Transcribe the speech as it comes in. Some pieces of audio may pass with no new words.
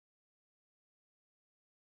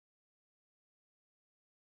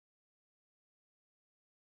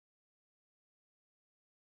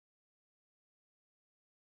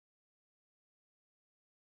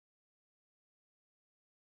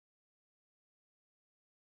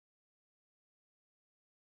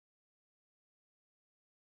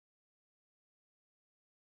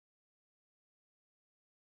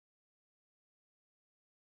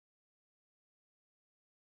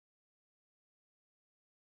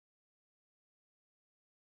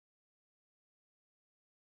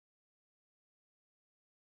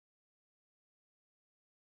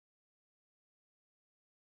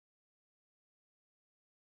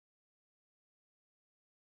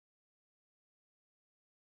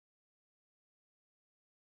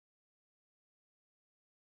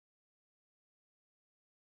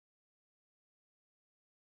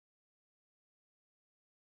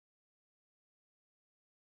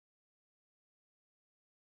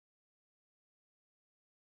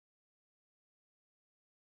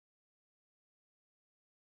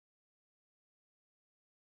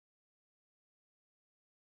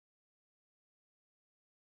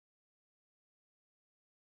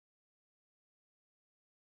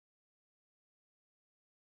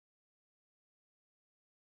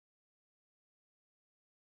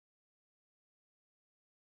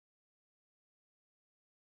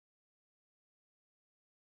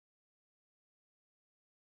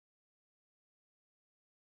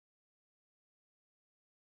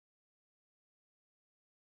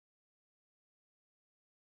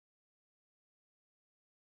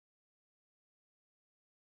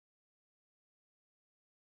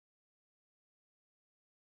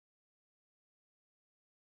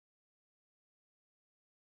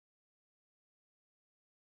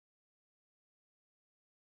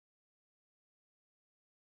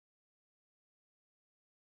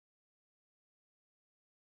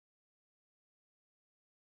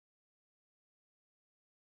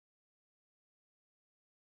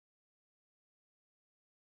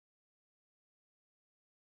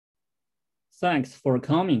thanks for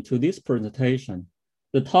coming to this presentation.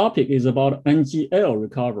 The topic is about NGL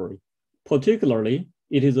recovery. Particularly,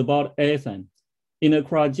 it is about ethane. In a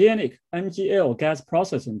cryogenic NGL gas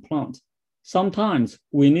processing plant, sometimes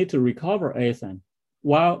we need to recover ethane,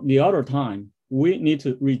 while the other time we need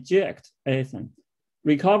to reject ethane.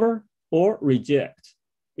 Recover or reject,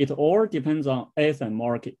 it all depends on ethane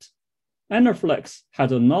market. Enerflex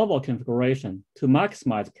has a novel configuration to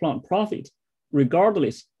maximize plant profit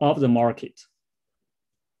regardless of the market.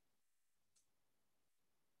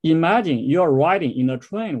 Imagine you are riding in a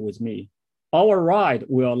train with me. Our ride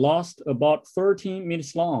will last about 13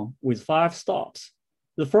 minutes long with 5 stops.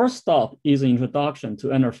 The first stop is an introduction to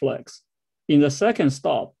Enerflex. In the second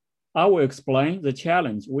stop, I will explain the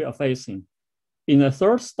challenge we are facing. In the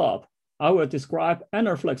third stop, I will describe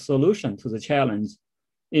Enerflex solution to the challenge.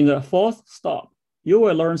 In the fourth stop, you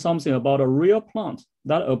will learn something about a real plant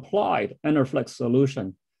that applied Enerflex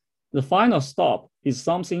solution. The final stop is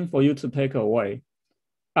something for you to take away.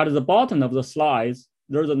 At the bottom of the slides,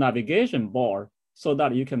 there's a navigation bar so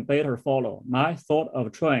that you can better follow my thought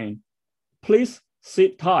of train. Please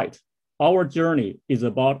sit tight. Our journey is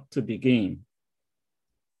about to begin.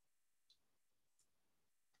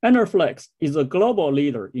 Enerflex is a global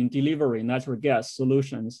leader in delivering natural gas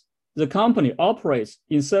solutions. The company operates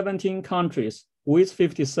in 17 countries with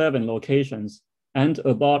 57 locations and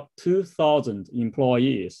about 2,000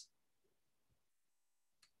 employees.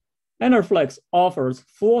 Enerflex offers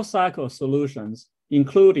full cycle solutions,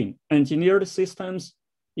 including engineered systems,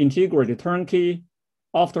 integrated turnkey,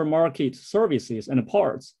 aftermarket services and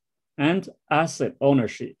parts, and asset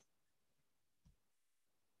ownership.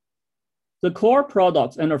 The core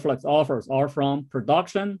products Enerflex offers are from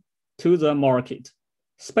production to the market.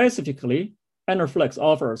 Specifically, Enerflex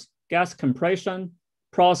offers gas compression,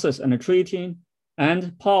 process and treating,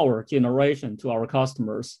 and power generation to our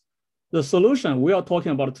customers. The solution we are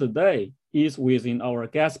talking about today is within our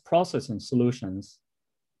gas processing solutions.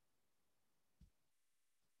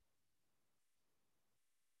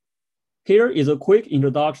 Here is a quick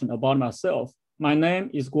introduction about myself. My name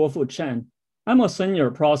is Guofu Chen. I'm a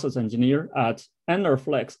senior process engineer at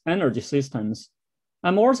Enerflex Energy Systems.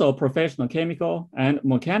 I'm also a professional chemical and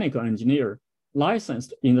mechanical engineer,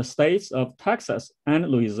 licensed in the states of Texas and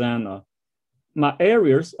Louisiana. My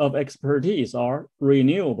areas of expertise are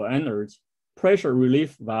renewable energy, pressure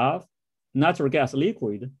relief valve, natural gas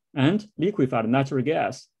liquid, and liquefied natural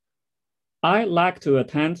gas. I like to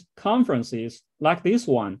attend conferences like this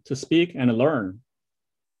one to speak and learn.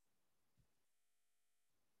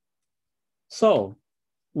 So,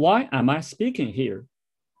 why am I speaking here?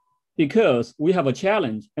 Because we have a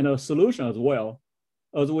challenge and a solution as well.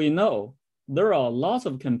 As we know, there are lots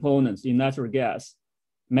of components in natural gas: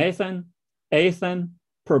 methane, ethane,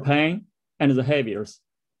 propane, and the heaviest.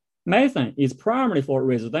 Methane is primarily for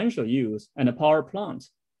residential use and power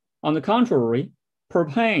plants. On the contrary,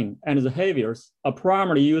 propane and the heaviest are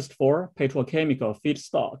primarily used for petrochemical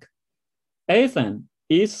feedstock. Ethane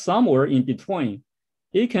is somewhere in between.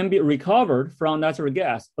 It can be recovered from natural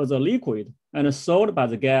gas as a liquid and sold by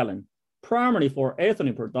the gallon, primarily for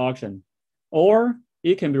ethylene production, or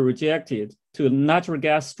it can be rejected to the natural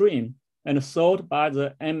gas stream and sold by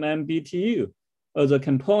the MMBTU as a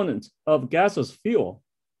component of gaseous fuel.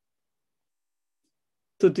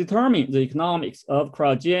 To determine the economics of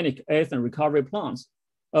cryogenic ethane recovery plants,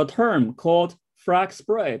 a term called Frac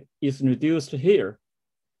spread is introduced here.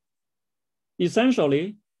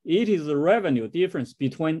 Essentially, it is the revenue difference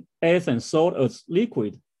between ethane sold as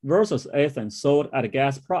liquid versus ethane sold at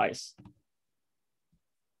gas price.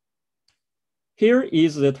 Here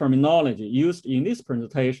is the terminology used in this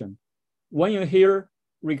presentation. When you hear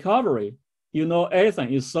recovery, you know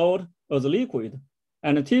ethane is sold as liquid,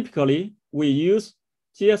 and typically we use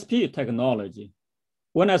GSP technology.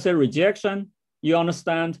 When I say rejection, you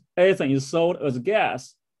understand ethane is sold as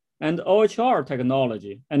gas, and OHR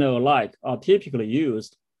technology and the like are typically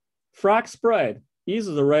used. Frac spread is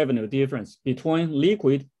the revenue difference between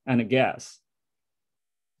liquid and gas.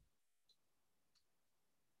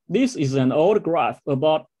 This is an old graph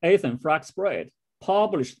about ethane frac spread,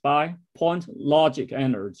 published by Point Logic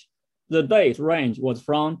Energy. The date range was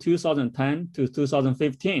from 2010 to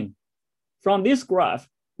 2015. From this graph,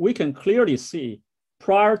 we can clearly see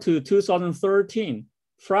prior to 2013,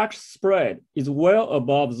 frac spread is well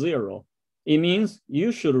above zero. It means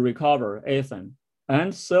you should recover ethane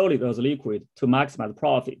and sell it as liquid to maximize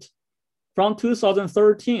profit. From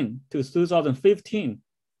 2013 to 2015,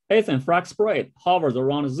 ethane frac spread hovers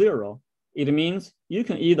around zero. It means you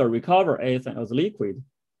can either recover ethane as liquid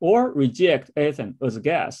or reject ethane as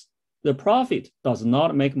gas. The profit does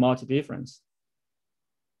not make much difference.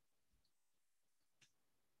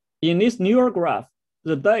 In this newer graph,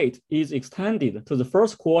 the date is extended to the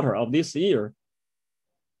first quarter of this year.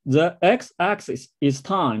 The x-axis is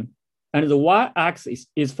time, and the y-axis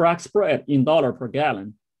is frac spread in dollar per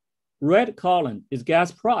gallon. Red column is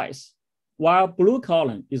gas price, while blue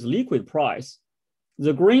column is liquid price.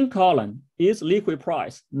 The green column is liquid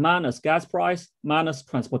price minus gas price minus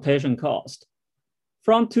transportation cost.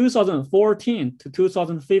 From 2014 to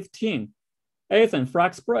 2015, ethane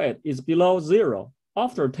frac spread is below zero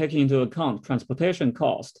after taking into account transportation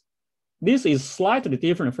cost. This is slightly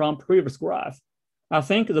different from previous graph. I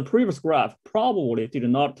think the previous graph probably did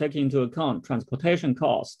not take into account transportation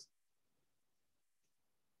cost.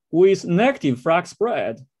 With negative frac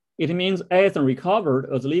spread, it means ethane recovered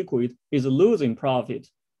as liquid is losing profit.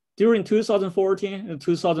 During 2014 and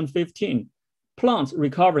 2015, plants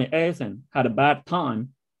recovering ethane had a bad time,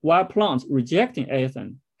 while plants rejecting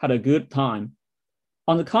ethane had a good time.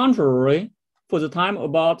 On the contrary, for the time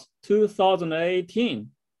about 2018,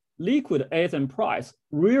 liquid ethane price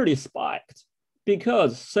really spiked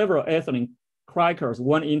because several ethylene crackers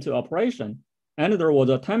went into operation and there was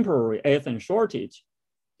a temporary ethane shortage.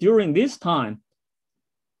 During this time,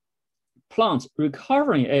 plants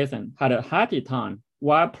recovering ethane had a happy time,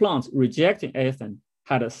 while plants rejecting ethane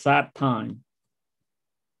had a sad time.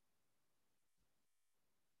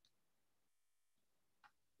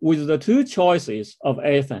 With the two choices of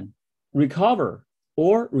ethane, recover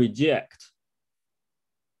or reject,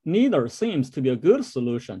 neither seems to be a good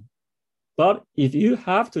solution. But if you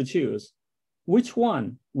have to choose, which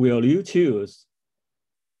one will you choose?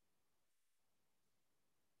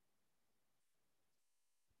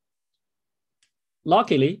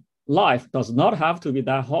 Luckily, life does not have to be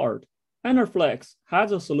that hard. Enerflex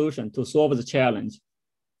has a solution to solve the challenge.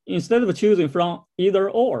 Instead of choosing from either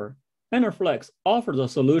or, Enerflex offers a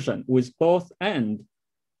solution with both and.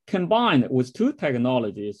 Combined with two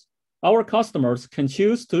technologies, our customers can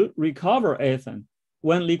choose to recover ethane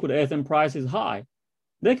when liquid ethane price is high.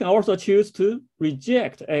 They can also choose to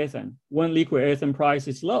reject ethane when liquid ethane price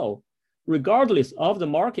is low. Regardless of the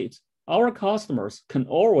market, our customers can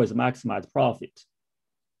always maximize profit.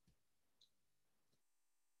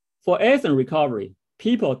 For ethane recovery,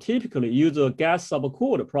 people typically use a gas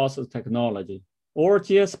subcooled process technology, or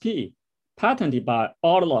GSP, patented by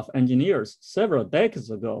Orloff engineers several decades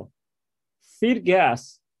ago. Feed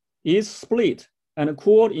gas is split and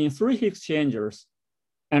cooled in 3 heat exchangers,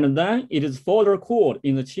 and then it is further cooled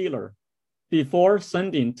in the chiller before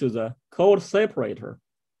sending to the cold separator.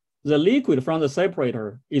 The liquid from the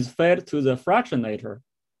separator is fed to the fractionator.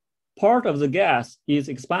 Part of the gas is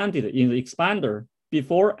expanded in the expander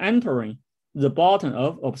before entering the bottom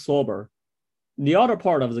of absorber. The other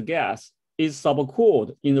part of the gas is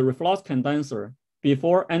subcooled in the reflux condenser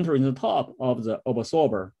before entering the top of the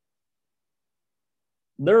absorber.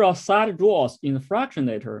 There are side draws in the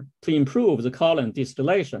fractionator to improve the column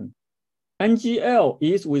distillation. NGL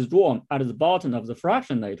is withdrawn at the bottom of the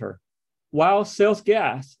fractionator, while sales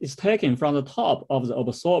gas is taken from the top of the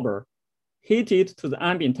absorber, heated to the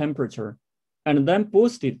ambient temperature, and then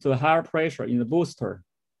boosted to a higher pressure in the booster.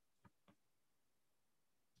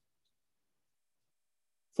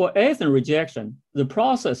 For ethane rejection, the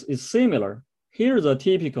process is similar. Here's a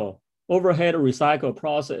typical overhead recycle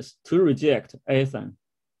process to reject ethane.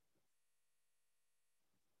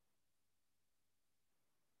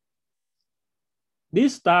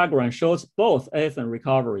 This diagram shows both ethane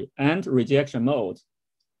recovery and rejection modes.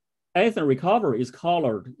 Ethane recovery is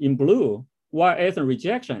colored in blue, while ethane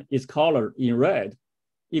rejection is colored in red.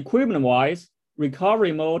 Equipment-wise,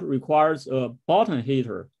 recovery mode requires a bottom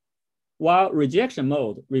heater, while rejection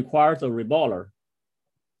mode requires a reboiler.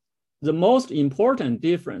 The most important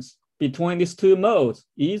difference between these two modes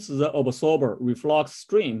is the absorber reflux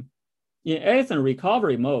stream. In ethane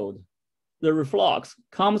recovery mode, the reflux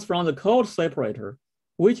comes from the cold separator,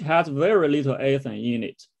 which has very little ethane in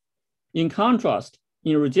it. In contrast,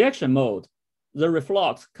 in rejection mode, the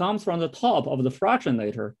reflux comes from the top of the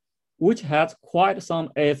fractionator, which has quite some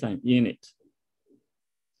ethane in it.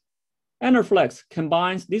 Enerflex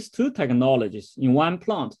combines these two technologies in one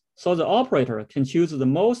plant so the operator can choose the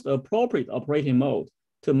most appropriate operating mode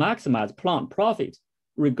to maximize plant profit,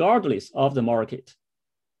 regardless of the market.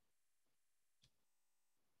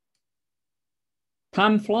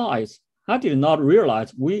 Time flies. I did not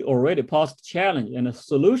realize we already passed the challenge and the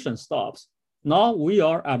solution stops. Now we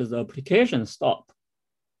are at the application stop.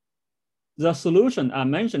 The solution I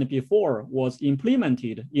mentioned before was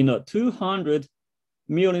implemented in a 200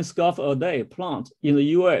 million SCF a day plant in the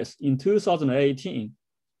US in 2018.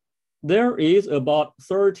 There is about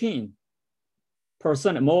 13%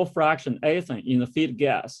 more fraction ethane in the feed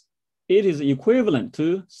gas. it is equivalent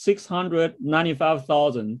to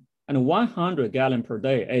 695,100 gallons per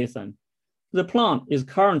day ethane. The plant is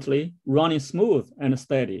currently running smooth and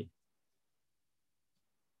steady.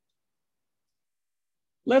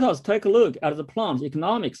 Let us take a look at the plant's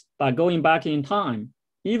economics by going back in time,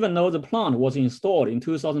 even though the plant was installed in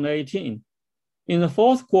 2018. In the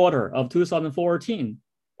fourth quarter of 2014,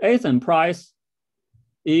 ethane price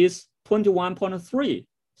is 21.3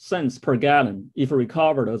 cents per gallon if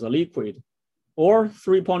recovered as a liquid, or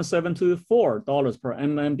 $3.724 per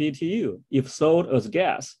MMBTU if sold as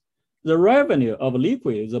gas. The revenue of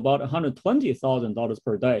liquid is about $120,000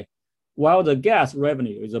 per day, while the gas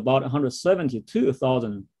revenue is about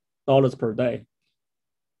 $172,000 per day.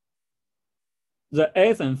 The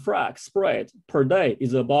ethane frac spread per day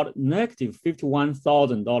is about negative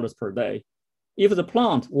 $51,000 per day. If the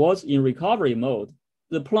plant was in recovery mode,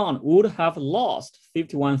 the plant would have lost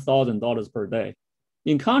 $51,000 per day.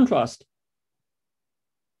 In contrast,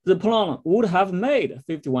 the plant would have made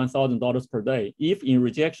 $51,000 per day if in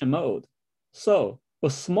rejection mode. So a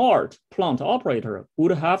smart plant operator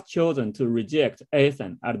would have chosen to reject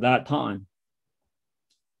ethane at that time.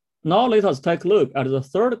 Now let us take a look at the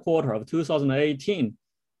third quarter of 2018.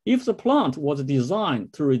 If the plant was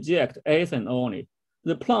designed to reject ethane only,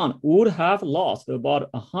 the plant would have lost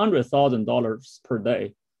about $100,000 per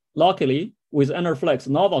day. Luckily, with Enerflex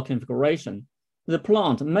novel configuration, the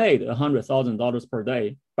plant made $100,000 per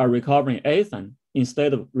day by recovering ethane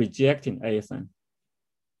instead of rejecting ethane.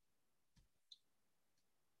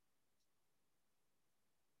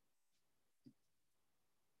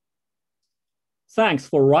 Thanks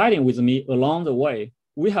for riding with me along the way.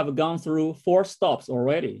 We have gone through 4 stops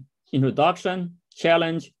already: introduction,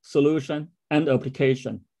 challenge, solution, and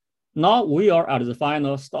application. Now we are at the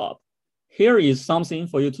final stop. Here is something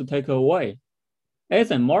for you to take away.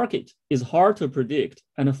 Ethane market is hard to predict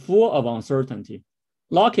and full of uncertainty.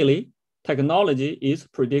 Luckily, technology is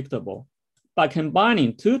predictable. By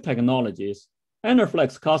combining 2 technologies,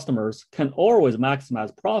 Enerflex customers can always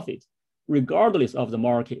maximize profit, regardless of the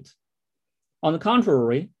market. On the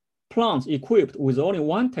contrary, plants equipped with only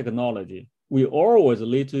 1 technology will always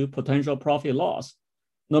lead to potential profit loss,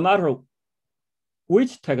 no matter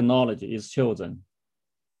which technology is chosen.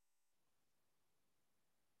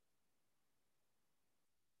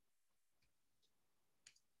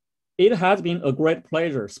 It has been a great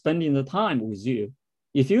pleasure spending the time with you.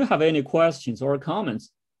 If you have any questions or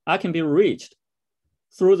comments, I can be reached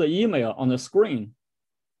through the email on the screen.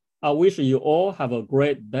 I wish you all have a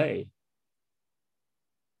great day.